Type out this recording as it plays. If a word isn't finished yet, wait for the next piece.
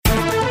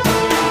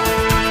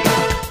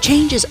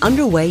Change is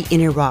underway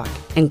in Iraq,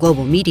 and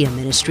global media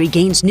ministry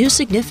gains new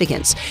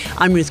significance.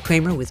 I'm Ruth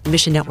Kramer with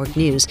Mission Network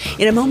News.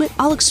 In a moment,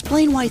 I'll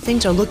explain why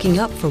things are looking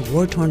up for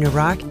war-torn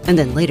Iraq, and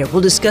then later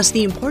we'll discuss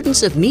the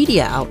importance of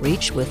media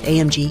outreach with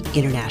AMG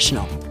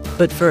International.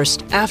 But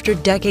first, after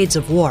decades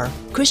of war,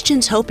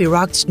 Christians hope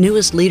Iraq's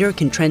newest leader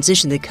can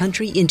transition the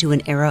country into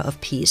an era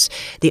of peace.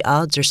 The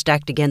odds are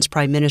stacked against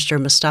Prime Minister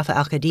Mustafa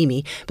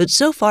al-Kadhimi, but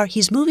so far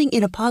he's moving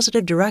in a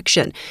positive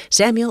direction.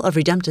 Samuel of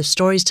Redemptive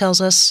Stories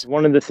tells us,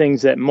 one of the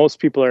things that most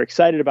people are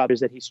excited about is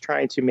that he's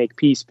trying to make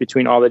peace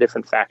between all the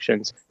different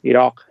factions.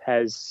 Iraq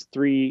has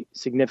three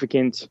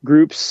significant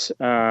groups,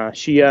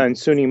 Shia and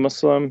Sunni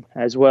Muslim,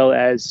 as well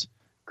as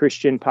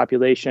Christian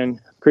population.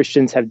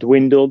 Christians have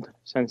dwindled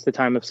since the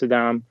time of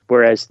Saddam,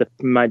 whereas the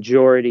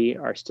majority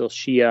are still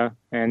Shia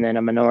and then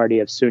a minority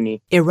of Sunni.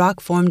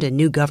 Iraq formed a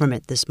new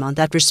government this month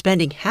after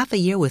spending half a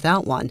year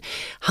without one.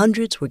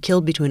 Hundreds were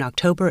killed between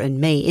October and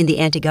May in the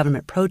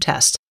anti-government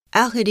protests.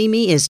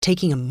 Al-Kadhimi is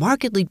taking a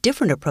markedly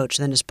different approach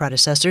than his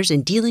predecessors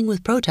in dealing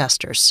with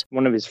protesters.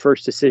 One of his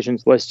first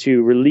decisions was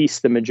to release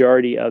the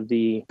majority of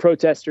the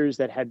protesters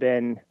that had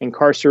been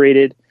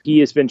incarcerated. He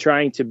has been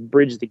trying to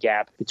bridge the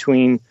gap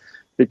between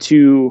the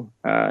two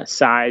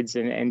sides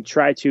and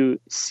try to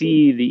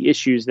see the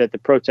issues that the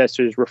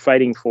protesters were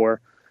fighting for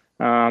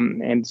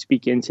and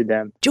speak into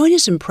them. Join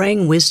us in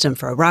praying wisdom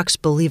for Iraq's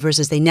believers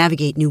as they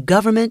navigate new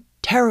government,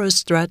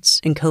 terrorist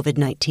threats, and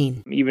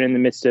COVID-19. Even in the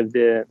midst of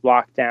the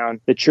lockdown,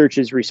 the church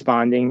is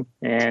responding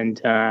and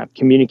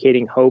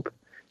communicating hope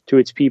to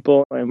its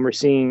people, and we're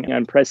seeing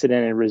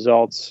unprecedented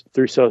results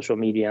through social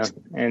media,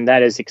 and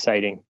that is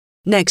exciting.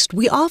 Next,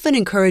 we often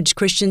encourage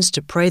Christians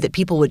to pray that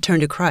people would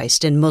turn to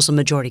Christ in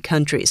Muslim-majority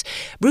countries.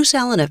 Bruce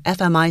Allen of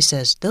FMI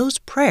says those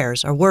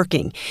prayers are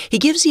working. He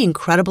gives the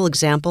incredible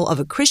example of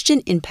a Christian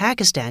in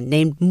Pakistan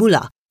named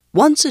Mullah,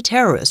 once a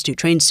terrorist who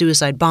trained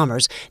suicide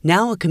bombers,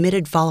 now a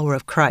committed follower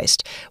of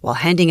Christ. While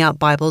handing out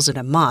Bibles in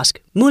a mosque,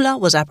 Mullah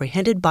was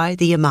apprehended by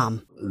the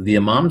imam. The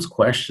imam's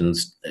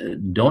questions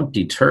don't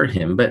deter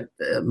him, but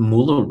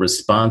Mullah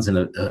responds in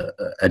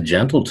a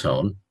gentle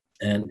tone.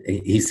 And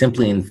he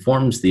simply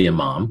informs the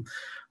imam,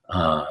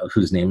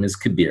 whose name is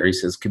Kabir. He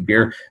says,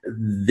 Kabir,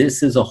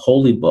 this is a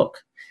holy book.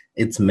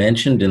 It's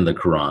mentioned in the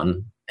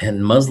Quran,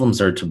 and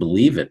Muslims are to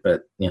believe it.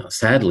 But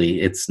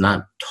sadly, it's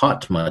not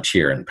taught much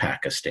here in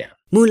Pakistan.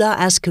 Mullah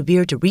asked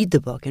Kabir to read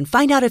the book and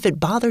find out if it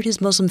bothered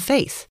his Muslim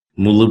faith.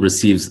 Mullah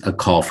receives a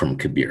call from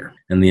Kabir,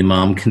 and the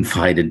imam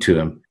confided to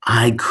him,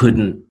 I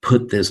couldn't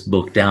put this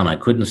book down. I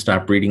couldn't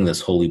stop reading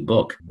this holy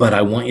book, but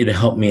I want you to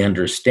help me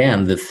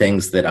understand the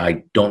things that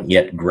I don't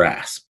yet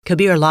grasp.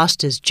 Kabir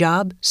lost his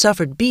job,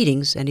 suffered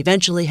beatings, and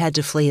eventually had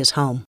to flee his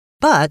home.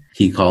 But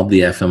he called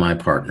the FMI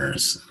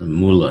partners,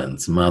 Mullah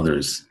and some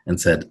others, and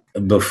said,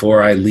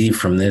 before I leave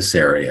from this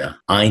area,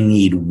 I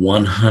need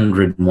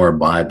 100 more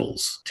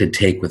Bibles to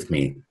take with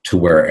me to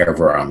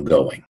wherever I'm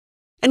going.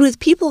 And with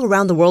people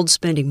around the world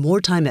spending more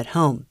time at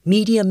home,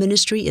 media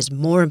ministry is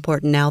more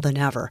important now than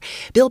ever.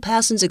 Bill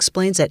Passons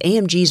explains that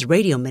AMG's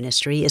radio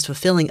ministry is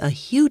fulfilling a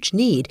huge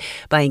need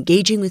by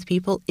engaging with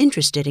people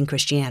interested in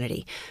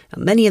Christianity.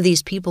 Now, many of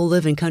these people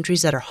live in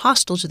countries that are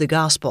hostile to the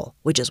gospel,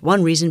 which is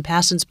one reason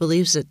Passons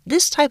believes that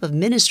this type of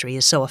ministry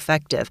is so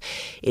effective.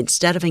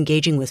 Instead of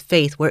engaging with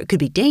faith where it could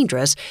be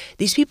dangerous,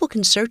 these people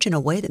can search in a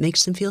way that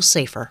makes them feel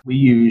safer. We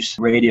use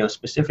radio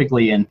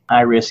specifically in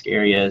high-risk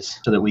areas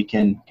so that we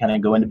can kind of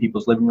go into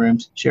people's living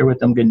rooms, share with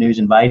them good news,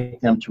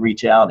 invite them to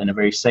reach out in a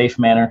very safe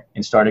manner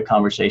and start a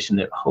conversation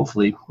that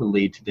hopefully will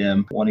lead to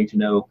them wanting to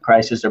know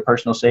Christ as their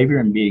personal Savior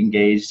and be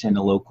engaged in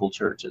a local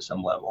church at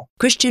some level.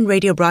 Christian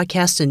radio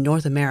broadcasts in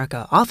North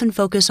America often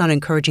focus on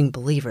encouraging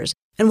believers.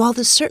 And while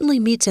this certainly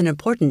meets an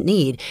important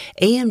need,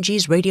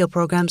 AMG's radio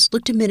programs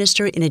look to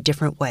minister in a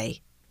different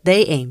way.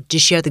 They aim to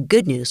share the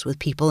good news with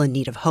people in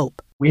need of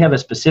hope. We have a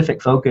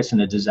specific focus and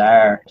a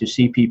desire to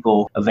see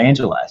people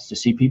evangelize, to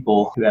see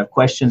people who have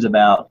questions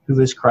about who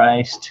is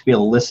Christ, to be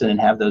able to listen and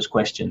have those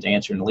questions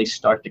answered and at least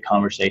start the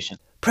conversation.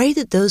 Pray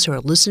that those who are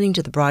listening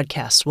to the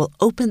broadcasts will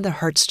open their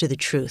hearts to the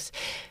truth.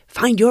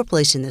 Find your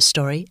place in this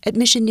story at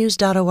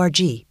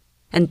missionnews.org.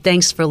 And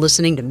thanks for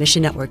listening to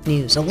Mission Network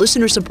News, a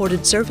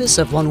listener-supported service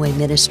of One Way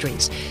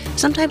Ministries.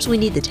 Sometimes we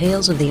need the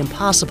tales of the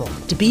impossible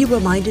to be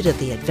reminded of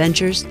the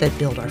adventures that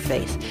build our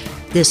faith.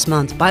 This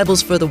month,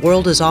 Bibles for the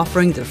World is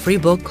offering the free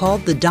book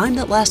called The Dime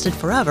That Lasted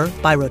Forever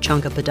by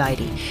Rochanka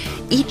Padaiti.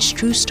 Each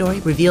true story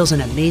reveals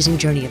an amazing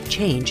journey of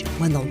change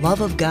when the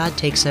love of God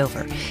takes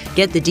over.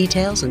 Get the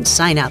details and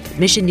sign up at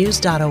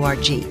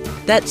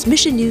missionnews.org. That's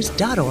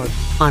missionnews.org.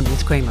 I'm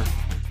Ruth Kramer.